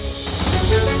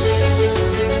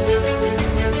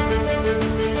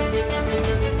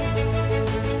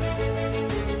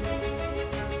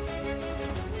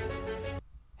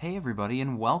everybody,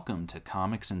 and welcome to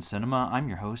Comics and Cinema. I'm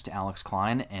your host, Alex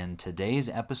Klein, and today's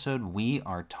episode we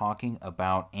are talking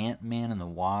about Ant-Man and the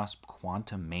Wasp: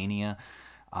 Quantumania.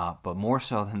 But more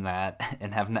so than that,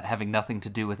 and having nothing to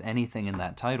do with anything in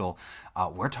that title,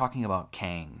 we're talking about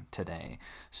Kang today.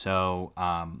 So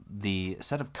the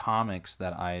set of comics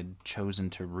that I'd chosen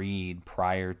to read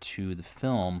prior to the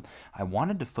film, I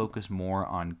wanted to focus more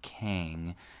on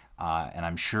Kang. And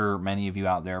I'm sure many of you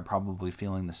out there are probably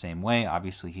feeling the same way.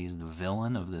 Obviously, he's the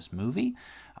villain of this movie,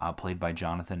 played by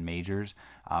Jonathan Majors.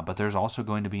 But there's also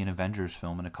going to be an Avengers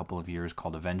film in a couple of years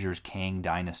called Avengers Kang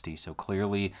Dynasty. So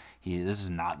clearly, this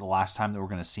is not the last time that we're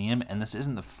going to see him, and this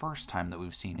isn't the first time that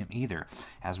we've seen him either,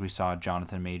 as we saw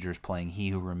Jonathan Majors playing He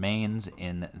Who Remains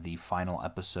in the final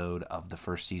episode of the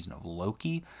first season of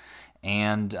Loki.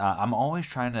 And I'm always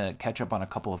trying to catch up on a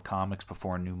couple of comics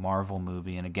before a new Marvel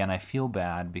movie. And again, I feel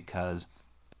bad because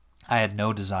I had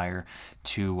no desire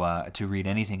to read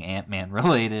anything Ant-Man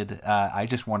related. I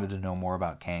just wanted to know more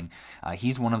about Kang.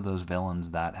 He's one of those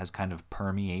villains that has kind of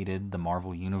permeated the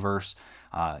Marvel universe.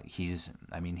 He's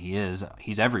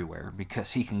everywhere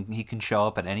because he can show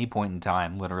up at any point in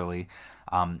time. Literally,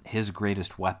 his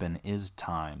greatest weapon is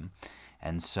time.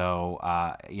 And so,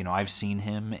 I've seen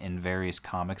him in various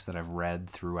comics that I've read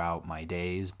throughout my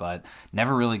days, but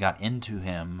never really got into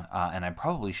him, and I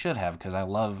probably should have because I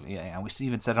love, we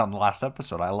even said it on the last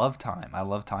episode, I love time. I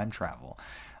love time travel.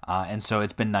 And so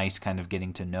it's been nice kind of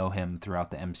getting to know him throughout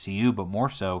the MCU, but more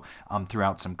so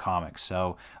throughout some comics.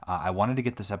 So I wanted to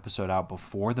get this episode out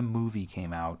before the movie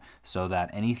came out so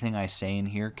that anything I say in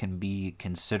here can be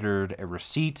considered a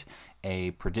receipt.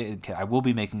 I will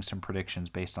be making some predictions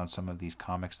based on some of these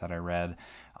comics that I read,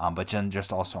 but then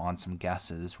just also on some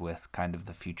guesses with kind of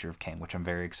the future of Kang, which I'm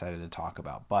very excited to talk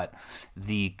about. But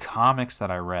the comics that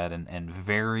I read, and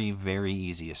very, very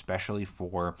easy, especially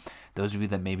for those of you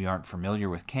that maybe aren't familiar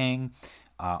with Kang,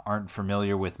 aren't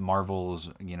familiar with Marvel's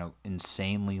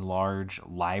insanely large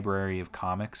library of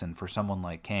comics, and for someone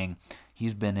like Kang,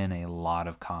 he's been in a lot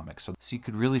of comics. So you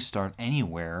could really start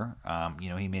anywhere.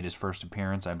 He made his first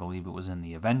appearance, I believe it was in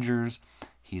the Avengers.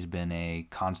 He's been a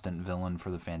constant villain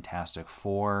for the Fantastic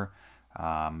Four.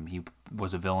 He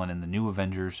was a villain in the New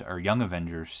Avengers or Young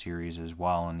Avengers series as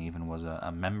well, and even was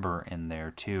a member in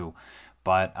there too.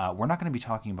 But we're not going to be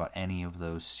talking about any of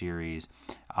those series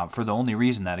for the only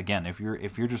reason that, again, if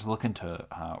you're just looking to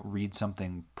read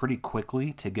something pretty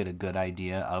quickly to get a good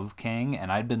idea of Kang,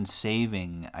 and I'd been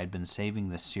saving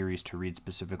this series to read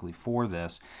specifically for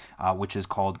this, which is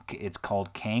called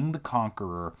Kang the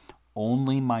Conqueror.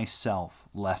 Only Myself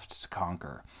Left to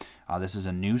Conquer. This is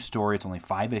a new story. It's only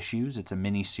 5 issues. It's a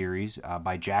mini-series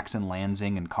by Jackson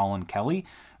Lanzing and Colin Kelly,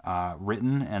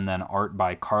 written, and then art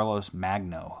by Carlos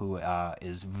Magno, who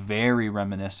is very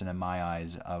reminiscent in my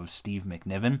eyes of Steve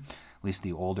McNiven, at least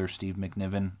the older Steve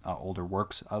McNiven, older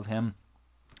works of him.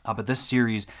 But this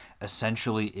series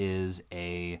essentially is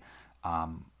a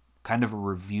kind of a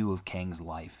review of Kang's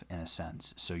life in a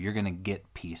sense. So you're going to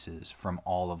get pieces from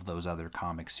all of those other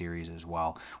comic series as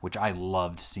well, which I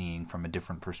loved seeing from a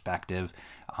different perspective.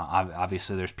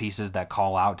 Obviously, there's pieces that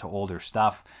call out to older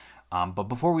stuff. But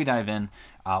before we dive in,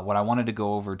 what I wanted to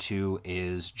go over to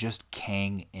is just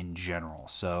Kang in general.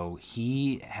 So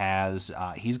he's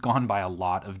gone by a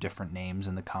lot of different names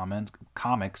in the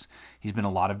comics. He's been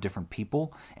a lot of different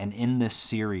people. And in this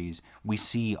series, we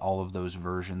see all of those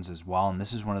versions as well. And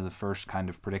this is one of the first kind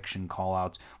of prediction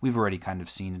call-outs. We've already kind of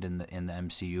seen it in the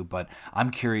MCU, but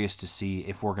I'm curious to see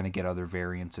if we're going to get other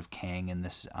variants of Kang in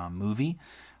this movie.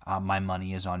 My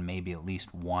money is on maybe at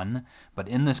least one. But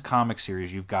in this comic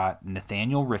series, you've got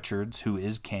Nathaniel Richards, who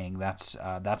is Kang. That's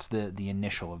the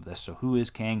initial of this. So who is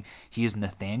Kang? He is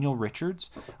Nathaniel Richards,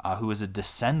 who is a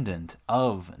descendant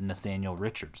of Nathaniel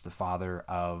Richards, the father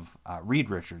of Reed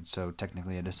Richards. So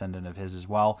technically a descendant of his as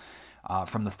well,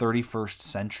 from the 31st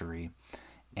century.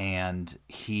 And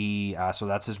he, so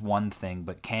that's his one thing.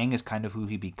 But Kang is kind of who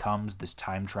he becomes, this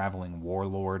time-traveling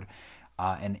warlord.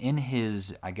 And in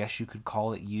his, I guess you could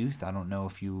call it youth, I don't know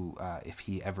if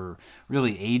he ever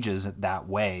really ages that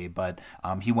way, but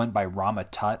he went by Rama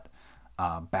Tut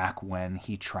back when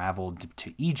he traveled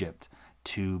to Egypt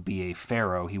to be a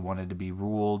pharaoh. He wanted to be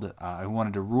ruled. He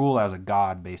wanted to rule as a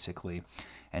god, basically,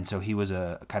 and so he was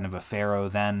a kind of a pharaoh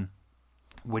then.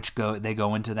 They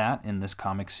go into that in this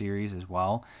comic series as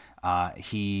well.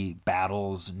 He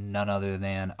battles none other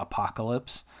than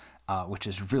Apocalypse. Which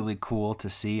is really cool to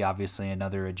see, obviously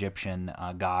another Egyptian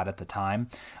god at the time.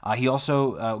 He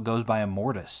also goes by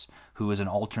Immortus, who is an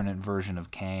alternate version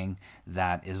of Kang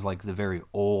that is like the very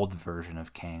old version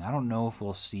of Kang. I don't know if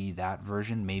we'll see that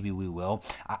version. Maybe we will.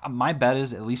 My bet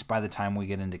is, at least by the time we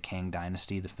get into Kang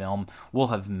Dynasty, the film, we'll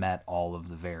have met all of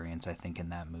the variants, I think, in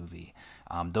that movie.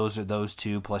 Those are those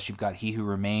two, plus you've got He Who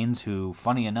Remains, who,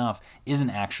 funny enough, isn't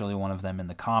actually one of them in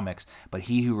the comics, but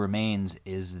He Who Remains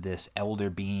is this elder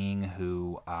being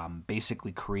who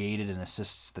basically created and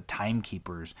assists the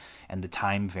Timekeepers and the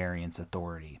Time Variance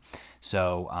Authority.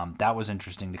 So that was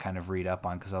interesting to kind of read up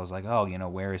on, because I was like, oh,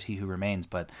 where is He Who Remains?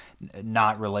 But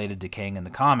not related to Kang in the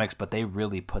comics, but they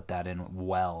really put that in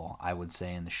well, I would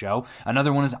say, in the show.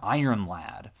 Another one is Iron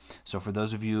Lad. So for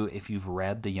those of you, if you've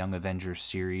read the Young Avengers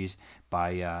series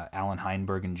by Alan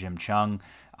Heinberg and Jim Chung,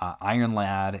 Iron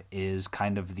Lad is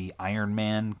kind of the Iron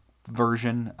Man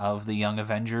version of the Young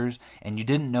Avengers, and you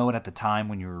didn't know it at the time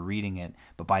when you were reading it,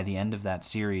 but by the end of that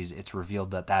series, it's revealed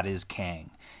that that is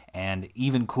Kang. And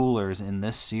even cooler is in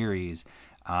this series,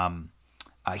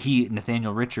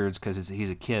 Nathaniel Richards, because he's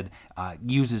a kid,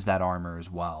 uses that armor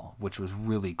as well, which was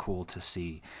really cool to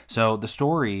see. So the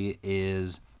story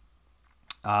is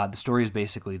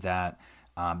basically that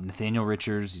Nathaniel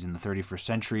Richards, he's in the 31st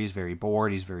century, he's very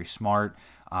bored, he's very smart,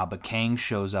 but Kang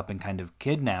shows up and kind of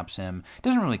kidnaps him.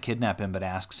 Doesn't really kidnap him, but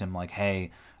asks him, like,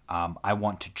 hey, I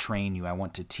want to train you. I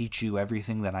want to teach you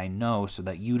everything that I know so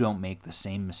that you don't make the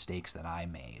same mistakes that I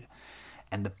made.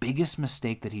 And the biggest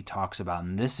mistake that he talks about,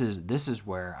 and this is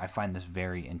where I find this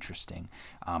very interesting,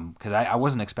 because I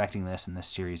wasn't expecting this in this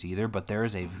series either, but there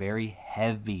is a very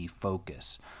heavy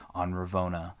focus on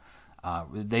Ravonna.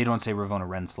 They don't say Ravonna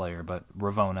Renslayer, but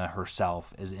Ravonna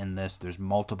herself is in this. There's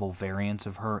multiple variants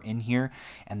of her in here.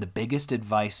 And the biggest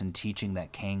advice and teaching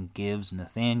that Kang gives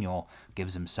Nathaniel,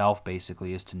 gives himself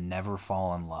basically, is to never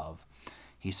fall in love.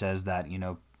 He says that,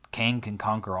 Kang can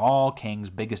conquer all. Kang's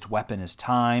biggest weapon is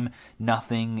time.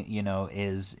 Nothing,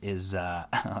 is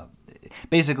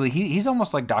basically, he's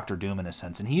almost like Doctor Doom in a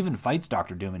sense, and he even fights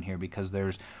Doctor Doom in here, because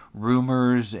there's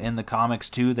rumors in the comics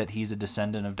too that he's a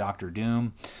descendant of Doctor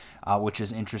Doom, which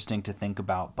is interesting to think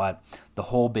about. But the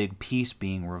whole big piece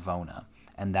being Ravonna,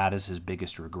 and that is his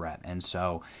biggest regret. And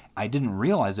so I didn't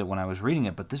realize it when I was reading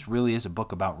it, but this really is a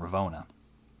book about Ravonna.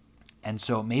 And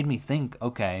so it made me think,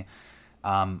 okay,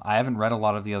 I haven't read a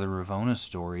lot of the other Ravonna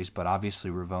stories, but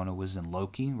obviously Ravonna was in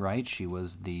Loki, right? She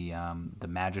was the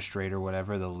magistrate or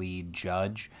whatever, the lead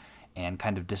judge, and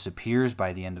kind of disappears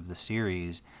by the end of the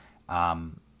series.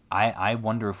 I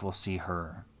wonder if we'll see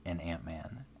her in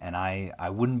Ant-Man, and I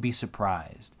wouldn't be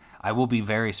surprised. I will be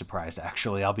very surprised,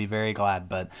 actually. I'll be very glad,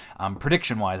 but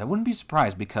prediction-wise, I wouldn't be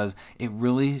surprised, because it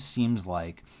really seems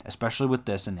like, especially with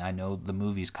this, and I know the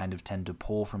movies kind of tend to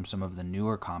pull from some of the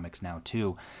newer comics now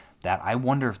too, that I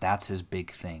wonder if that's his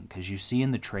big thing, because you see in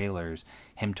the trailers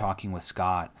him talking with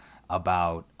Scott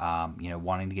about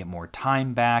wanting to get more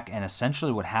time back, and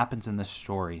essentially what happens in this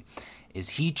story is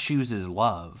he chooses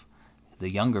love. The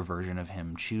younger version of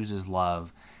him chooses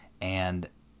love, and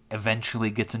eventually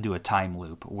gets into a time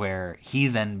loop where he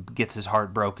then gets his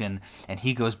heart broken, and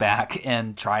he goes back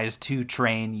and tries to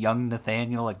train young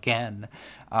Nathaniel again,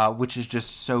 which is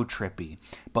just so trippy.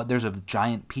 But there's a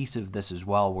giant piece of this as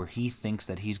well where he thinks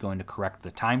that he's going to correct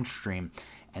the time stream,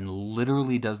 and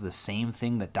literally does the same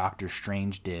thing that Doctor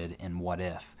Strange did in What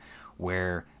If,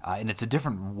 where, and it's a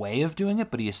different way of doing it,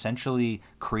 but he essentially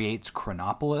creates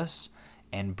Chronopolis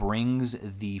and brings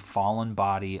the fallen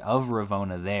body of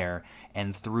Ravonna there,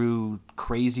 and through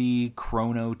crazy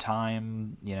chrono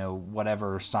time,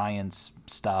 whatever science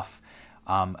stuff,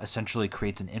 essentially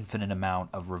creates an infinite amount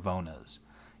of Ravonnas,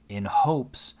 in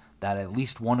hopes that at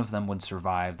least one of them would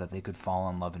survive, that they could fall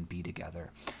in love and be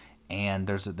together. And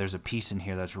there's a piece in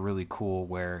here that's really cool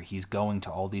where he's going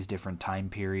to all these different time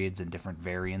periods and different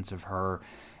variants of her,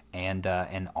 and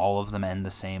all of them end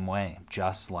the same way,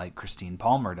 just like Christine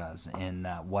Palmer does in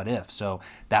What If. So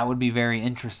that would be very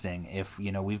interesting if,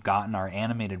 we've gotten our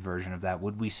animated version of that.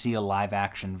 Would we see a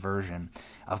live-action version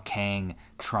of Kang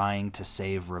trying to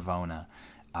save Ravonna?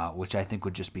 Which I think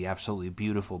would just be absolutely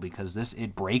beautiful, because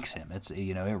it breaks him. It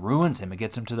ruins him. It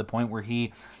gets him to the point where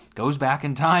he goes back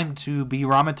in time to be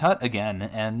Rama-Tut again,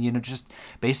 and just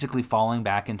basically falling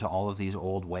back into all of these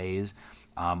old ways.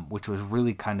 Which was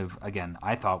really kind of, again,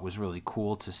 I thought was really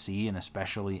cool to see, and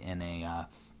especially in a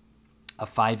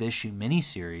 5-issue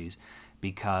miniseries,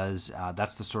 because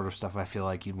that's the sort of stuff I feel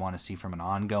like you'd want to see from an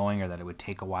ongoing, or that it would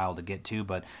take a while to get to,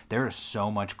 but there is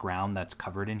so much ground that's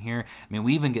covered in here. I mean,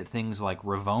 we even get things like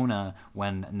Ravonna,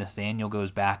 when Nathaniel goes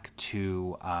back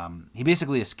to, he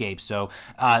basically escapes, so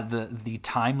the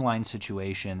timeline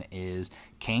situation is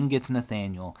Kang gets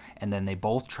Nathaniel, and then they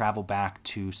both travel back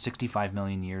to 65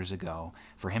 million years ago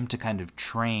for him to kind of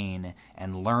train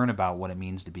and learn about what it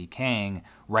means to be Kang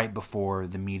right before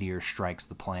the meteor strikes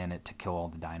the planet to kill all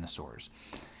the dinosaurs.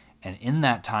 And in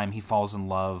that time, he falls in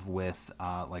love with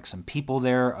like some people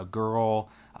there, a girl.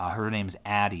 Her name's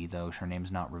Addie, though her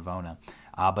name's not Ravonna.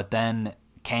 But then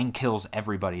Kang kills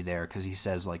everybody there because he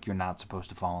says, like, you're not supposed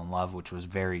to fall in love, which was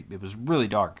it was really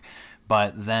dark.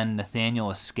 But then Nathaniel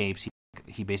escapes.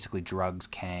 He basically drugs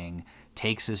Kang,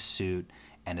 takes his suit,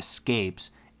 and escapes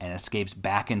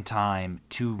back in time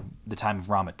to the time of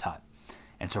Rama-Tut.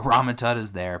 And so Rama-Tut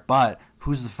is there, but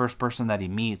who's the first person that he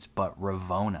meets but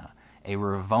Ravonna? A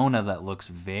Ravonna that looks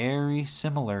very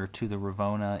similar to the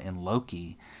Ravonna in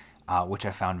Loki, which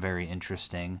I found very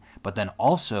interesting. But then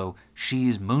also,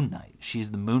 she's Moon Knight.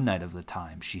 She's the Moon Knight of the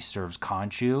time. She serves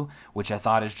Khonshu, which I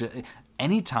thought is just...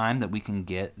 Any time that we can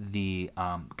get the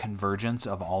convergence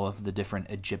of all of the different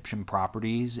Egyptian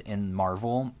properties in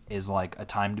Marvel is like a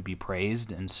time to be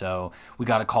praised. And so we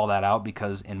got to call that out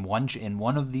because in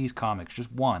one of these comics,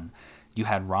 just one, you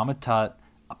had Rama-Tut,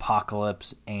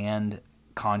 Apocalypse, and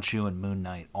Khonshu and Moon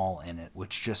Knight all in it,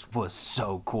 which just was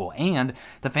so cool. And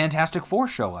the Fantastic Four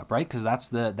show up, right? Because that's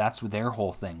their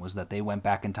whole thing, was that they went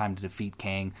back in time to defeat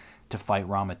Kang to fight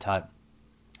Rama-Tut.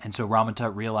 And so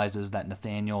Rama-Tut realizes that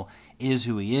Nathaniel is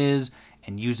who he is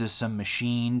and uses some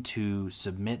machine to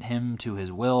submit him to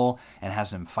his will and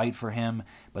has him fight for him.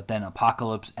 But then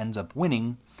Apocalypse ends up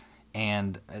winning,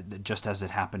 and just as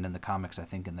it happened in the comics, I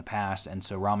think, in the past. And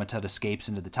so Rama-Tut escapes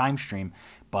into the time stream,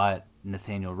 but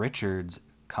Nathaniel Richards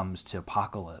comes to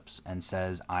Apocalypse and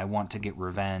says, I want to get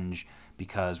revenge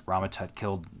because Rama-Tut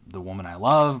killed the woman I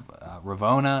love,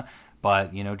 Ravonna,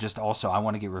 but, just also I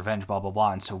want to get revenge, blah, blah,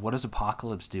 blah. And so what does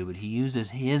Apocalypse do? But he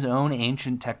uses his own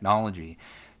ancient technology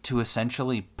to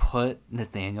essentially put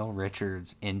Nathaniel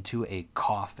Richards into a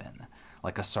coffin,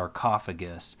 like a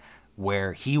sarcophagus,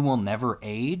 where he will never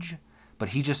age, but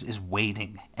he just is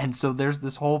waiting. And so there's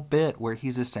this whole bit where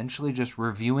he's essentially just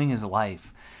reviewing his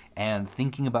life and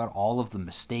thinking about all of the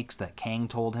mistakes that Kang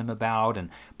told him about and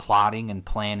plotting and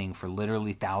planning for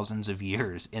literally thousands of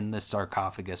years in this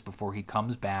sarcophagus before he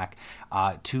comes back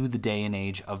to the day and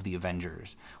age of the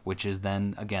Avengers, which is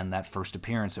then, again, that first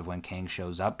appearance of when Kang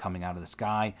shows up coming out of the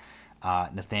sky.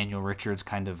 Nathaniel Richards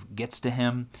kind of gets to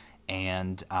him,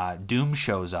 and Doom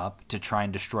shows up to try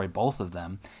and destroy both of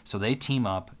them. So they team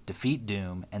up, defeat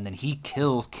Doom, and then he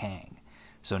kills Kang.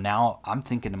 So now I'm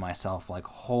thinking to myself, like,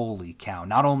 holy cow,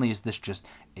 not only is this just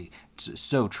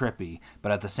so trippy,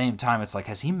 but at the same time, it's like,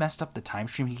 has he messed up the time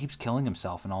stream? He keeps killing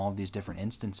himself in all of these different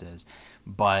instances.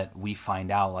 But we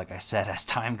find out, like I said, as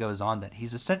time goes on, that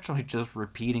he's essentially just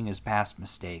repeating his past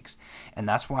mistakes. And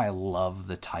that's why I love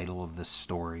the title of this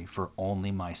story, For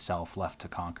Only Myself Left to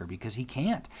Conquer, because he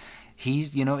can't.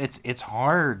 He's, it's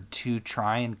hard to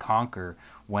try and conquer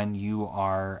when you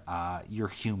are, you're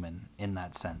human in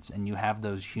that sense, and you have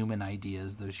those human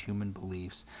ideas, those human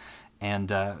beliefs.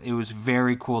 And it was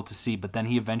very cool to see. But then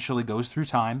he eventually goes through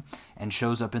time and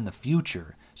shows up in the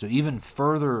future. So even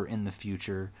further in the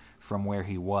future from where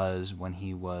he was when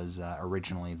he was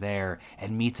originally there,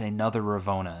 and meets another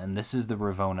Ravonna. And this is the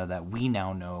Ravonna that we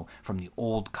now know from the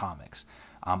old comics,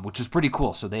 which is pretty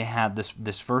cool. So they had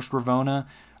this first Ravonna.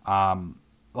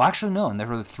 Well, actually, no, and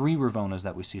there are the three Ravonnas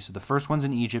that we see. So the first one's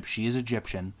in Egypt. She is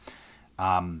Egyptian.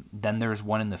 Then there's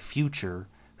one in the future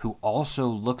who also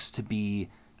looks to be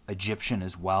Egyptian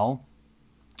as well.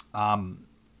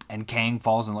 And Kang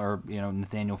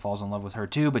Nathaniel falls in love with her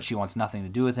too, but she wants nothing to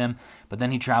do with him. But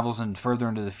then he travels further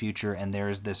into the future, and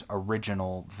there's this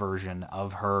original version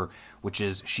of her, which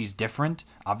is, she's different,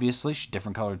 obviously. She's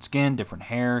different colored skin, different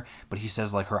hair, but he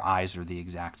says, like, her eyes are the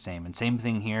exact same. And same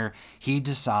thing here. He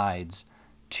decides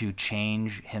to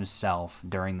change himself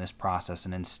during this process,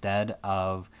 and instead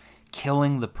of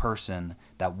killing the person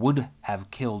that would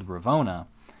have killed Ravonna,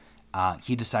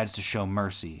 he decides to show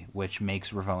mercy, which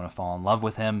makes Ravonna fall in love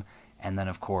with him. And then,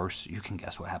 of course, you can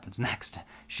guess what happens next.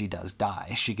 She does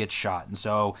die. She gets shot. And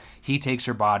so he takes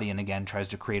her body and, again, tries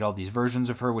to create all these versions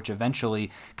of her, which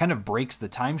eventually kind of breaks the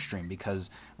time stream, because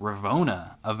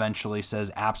Ravonna eventually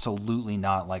says absolutely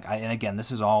not. And again,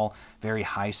 this is all very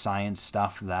high science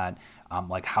stuff that,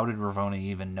 like, how did Ravonna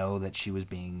even know that she was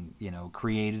being,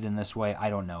 created in this way? I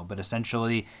don't know. But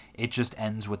essentially, it just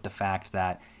ends with the fact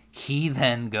that he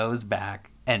then goes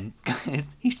back, and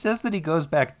he says that he goes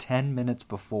back 10 minutes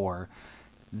before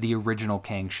the original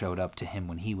Kang showed up to him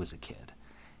when he was a kid,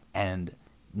 and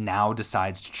now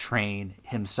decides to train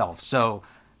himself. So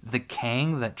the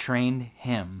Kang that trained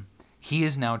him, he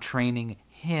is now training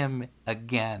him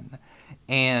again,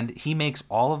 and he makes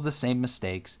all of the same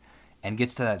mistakes, and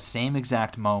gets to that same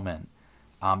exact moment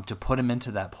to put him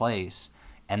into that place.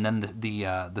 And then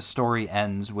the story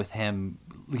ends with him,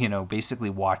 basically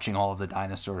watching all of the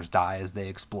dinosaurs die as they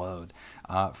explode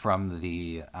from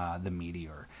the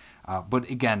meteor. But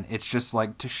again, it's just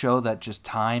like to show that just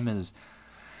time is.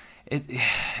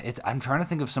 I'm trying to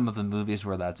think of some of the movies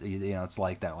where that's, it's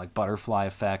like that, like Butterfly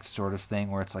Effect sort of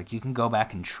thing, where it's like you can go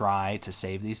back and try to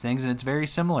save these things, and it's very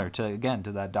similar to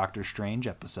that Doctor Strange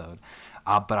episode.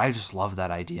 But I just love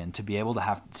that idea, and to be able to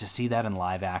have to see that in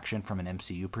live action from an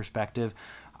MCU perspective.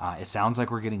 It sounds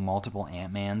like we're getting multiple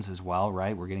Ant-Mans as well,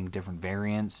 right? We're getting different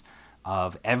variants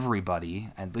of everybody.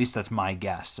 At least that's my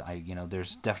guess.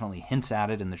 There's definitely hints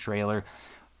at it in the trailer,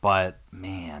 but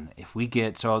man, if we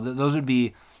get those would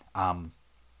be kind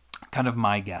of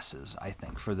my guesses. I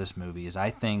think for this movie is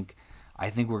I think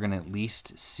we're gonna at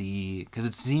least see, because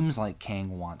it seems like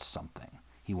Kang wants something.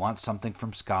 He wants something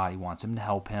from Scott. He wants him to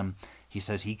help him. He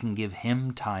says he can give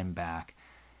him time back.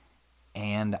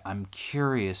 And I'm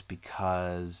curious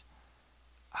because,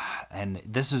 and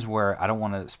this is where I don't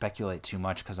want to speculate too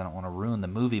much because I don't want to ruin the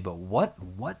movie, but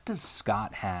what does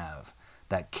Scott have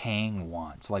that Kang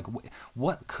wants? Like,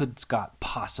 what could Scott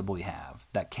possibly have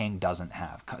that Kang doesn't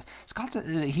have? 'Cause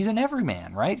he's an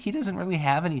everyman, right? He doesn't really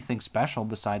have anything special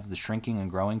besides the shrinking and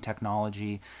growing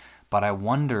technology, but I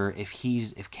wonder if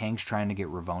Kang's trying to get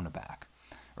Ravonna back.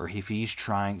 Or if he's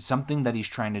trying something that he's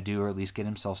trying to do, or at least get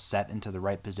himself set into the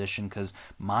right position, because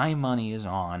my money is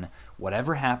on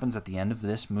whatever happens at the end of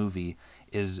this movie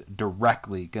is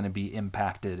directly going to be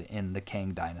impacted in the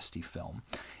Kang Dynasty film.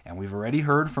 And we've already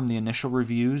heard from the initial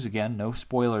reviews, again, no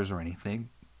spoilers or anything,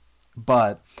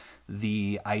 but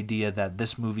the idea that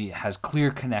this movie has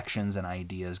clear connections and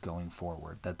ideas going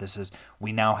forward, that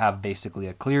we now have basically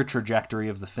a clear trajectory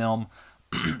of the film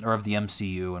or of the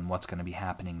MCU and what's going to be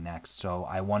happening next. So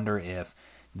I wonder if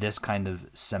this kind of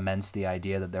cements the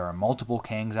idea that there are multiple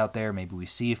Kangs out there. Maybe we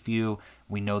see a few.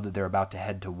 We know that they're about to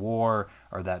head to war,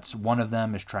 or that one of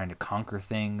them is trying to conquer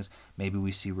things. Maybe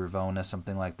we see Ravonna,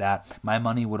 something like that. My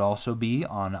money would also be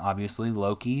on, obviously,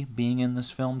 Loki being in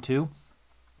this film too,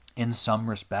 in some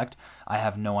respect. I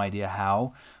have no idea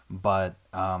how, but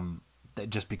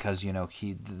just because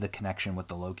the connection with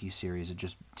the Loki series, it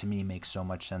just to me makes so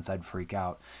much sense. I'd freak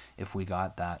out if we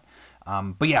got that.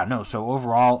 But yeah, no. So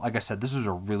overall, like I said, this was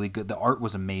a really good. The art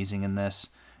was amazing in this,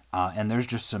 and there's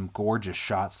just some gorgeous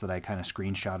shots that I kind of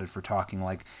screenshotted for talking.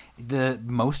 Like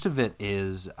most of it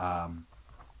is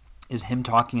him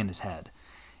talking in his head.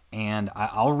 And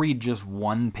I'll read just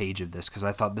one page of this because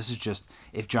I thought this is just,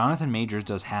 if Jonathan Majors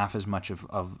does half as much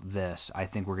of this, I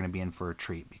think we're going to be in for a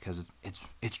treat because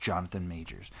it's Jonathan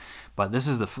Majors. But this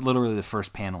is literally the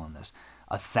first panel in this.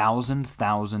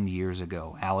 1,000 years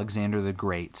ago, Alexander the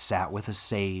Great sat with a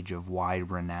sage of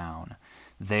wide renown.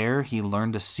 There he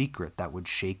learned a secret that would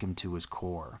shake him to his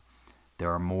core.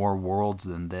 There are more worlds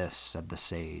than this, said the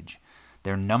sage.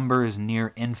 Their number is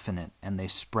near infinite, and they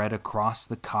spread across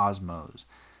the cosmos,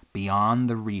 beyond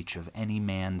the reach of any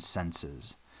man's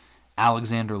senses.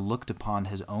 Alexander looked upon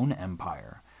his own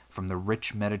empire, from the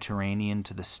rich Mediterranean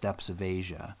to the steppes of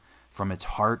Asia, from its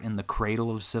heart in the cradle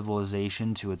of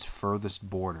civilization to its furthest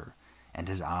border, and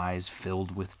his eyes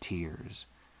filled with tears.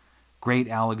 Great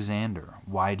Alexander,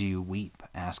 why do you weep?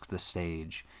 Asked the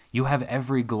sage. You have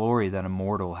every glory that a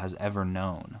mortal has ever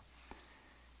known.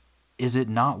 Is it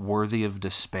not worthy of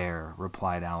despair,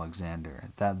 replied Alexander,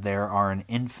 that there are an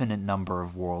infinite number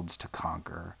of worlds to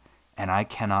conquer, and I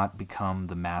cannot become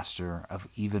the master of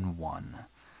even one?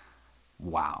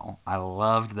 Wow, I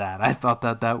loved that. I thought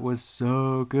that was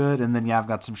so good. And then, I've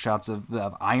got some shots of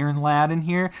Iron Lad in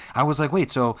here. I was like,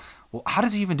 wait, so how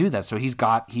does he even do that? So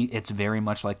it's very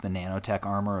much like the nanotech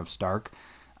armor of Stark,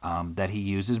 that he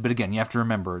uses. But again, you have to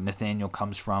remember, Nathaniel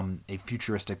comes from a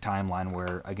futuristic timeline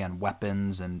where, again,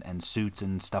 weapons and suits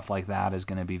and stuff like that is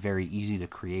going to be very easy to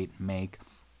create and make.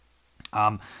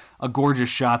 A gorgeous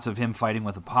shots of him fighting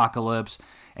with Apocalypse.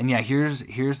 And here's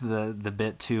the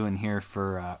bit too in here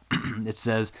for, it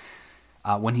says,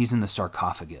 when he's in the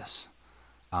sarcophagus,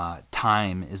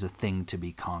 time is a thing to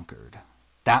be conquered.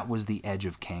 That was the edge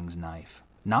of Kang's knife.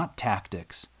 Not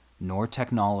tactics, nor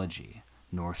technology,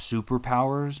 nor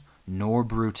superpowers, nor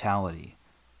brutality.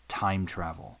 Time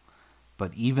travel.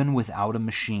 But even without a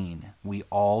machine, we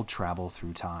all travel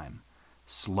through time,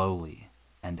 slowly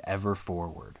and ever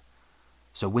forward.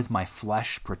 So with my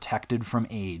flesh protected from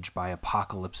age by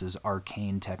Apocalypse's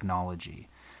arcane technology,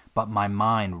 but my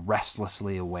mind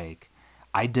restlessly awake,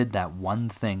 I did that one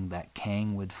thing that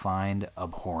Kang would find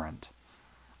abhorrent.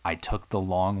 I took the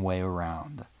long way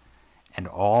around. And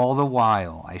all the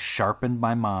while I sharpened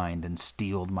my mind and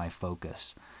steeled my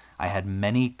focus. I had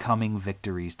many coming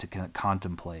victories to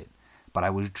contemplate, but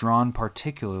I was drawn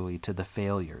particularly to the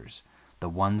failures, the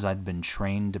ones I'd been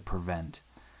trained to prevent.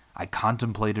 I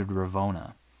contemplated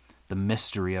Ravona, the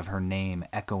mystery of her name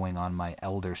echoing on my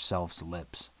elder self's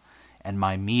lips, and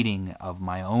my meeting of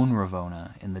my own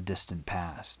Ravona in the distant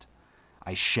past.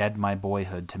 I shed my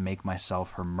boyhood to make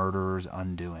myself her murderer's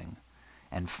undoing.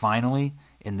 And finally,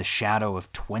 in the shadow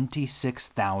of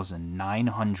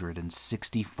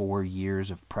 26,964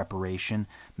 years of preparation,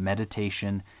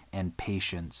 meditation, and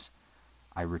patience,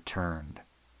 I returned.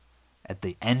 At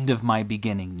the end of my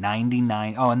beginning,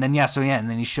 99... Oh, and then, and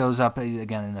then he shows up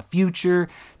again in the future,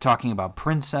 talking about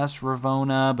Princess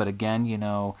Ravona, but again, he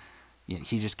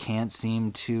just can't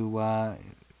seem to... God,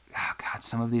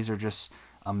 some of these are just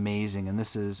amazing, and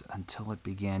this is Until It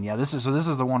Began. This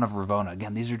is the one of Ravona.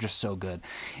 Again, these are just so good.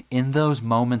 In those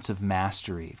moments of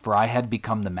mastery, for I had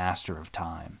become the master of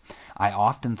time, I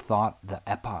often thought the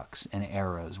epochs and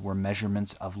eras were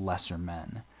measurements of lesser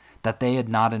men, that they had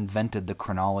not invented the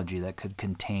chronology that could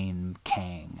contain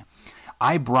Kang.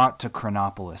 I brought to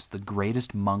Chronopolis the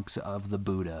greatest monks of the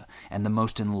Buddha and the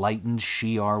most enlightened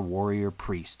Shi'ar warrior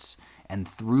priests, and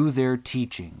through their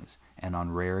teachings, and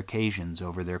on rare occasions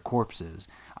over their corpses,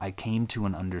 I came to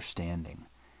an understanding.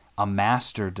 A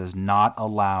master does not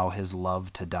allow his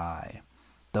love to die.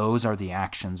 Those are the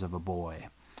actions of a boy.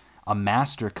 A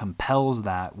master compels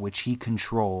that which he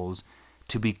controls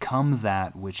to become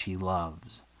that which he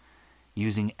loves.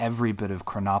 Using every bit of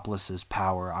Chronopolis'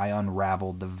 power, I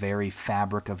unraveled the very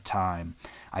fabric of time.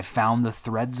 I found the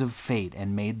threads of fate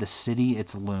and made the city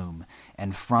its loom,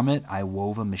 and from it I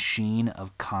wove a machine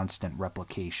of constant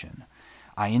replication.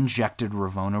 I injected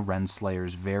Ravona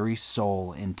Renslayer's very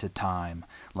soul into time,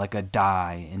 like a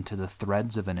dye into the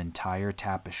threads of an entire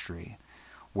tapestry.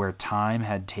 Where time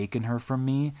had taken her from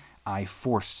me, I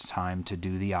forced time to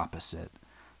do the opposite.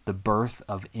 The birth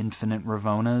of infinite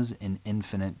Ravonas in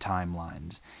infinite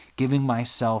timelines, giving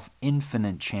myself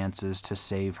infinite chances to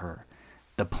save her.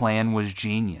 The plan was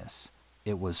genius.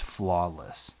 It was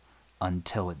flawless.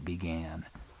 Until it began.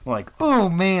 Like, oh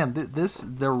man,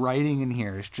 the writing in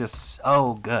here is just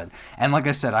so good. And like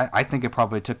I said, I think it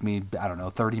probably took me,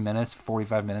 30 minutes,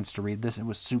 45 minutes to read this. It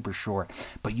was super short.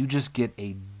 But you just get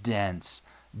a dense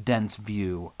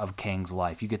view of Kang's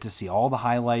life. You get to see all the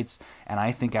highlights, and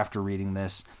I think after reading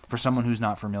this, for someone who's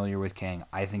not familiar with Kang,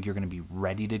 I think you're going to be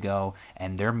ready to go,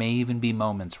 and there may even be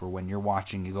moments where when you're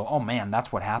watching, you go, oh man,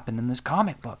 that's what happened in this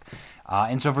comic book.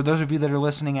 And so for those of you that are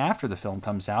listening after the film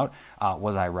comes out,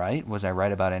 was I right? Was I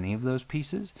right about any of those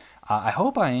pieces? I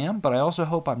hope I am, but I also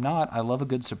hope I'm not. I love a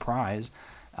good surprise.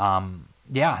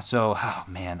 So, oh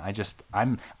man,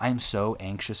 I'm so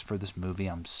anxious for this movie.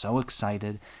 I'm so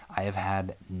excited. I have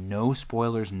had no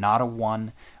spoilers, not a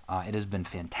one. It has been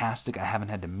fantastic. I haven't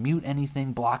had to mute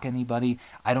anything, block anybody.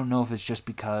 I don't know if it's just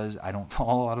because I don't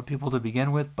follow a lot of people to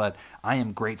begin with, but I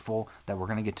am grateful that we're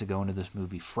going to get to go into this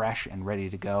movie fresh and ready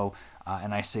to go.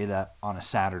 And I say that on a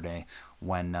Saturday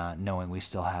when knowing we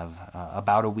still have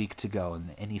about a week to go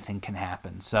and anything can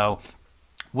happen. So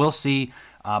we'll see.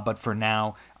 But for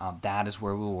now, that is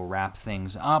where we will wrap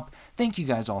things up. Thank you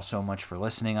guys all so much for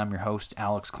listening. I'm your host,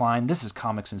 Alex Klein. This is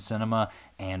Comics and Cinema,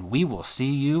 and we will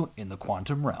see you in the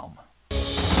quantum realm.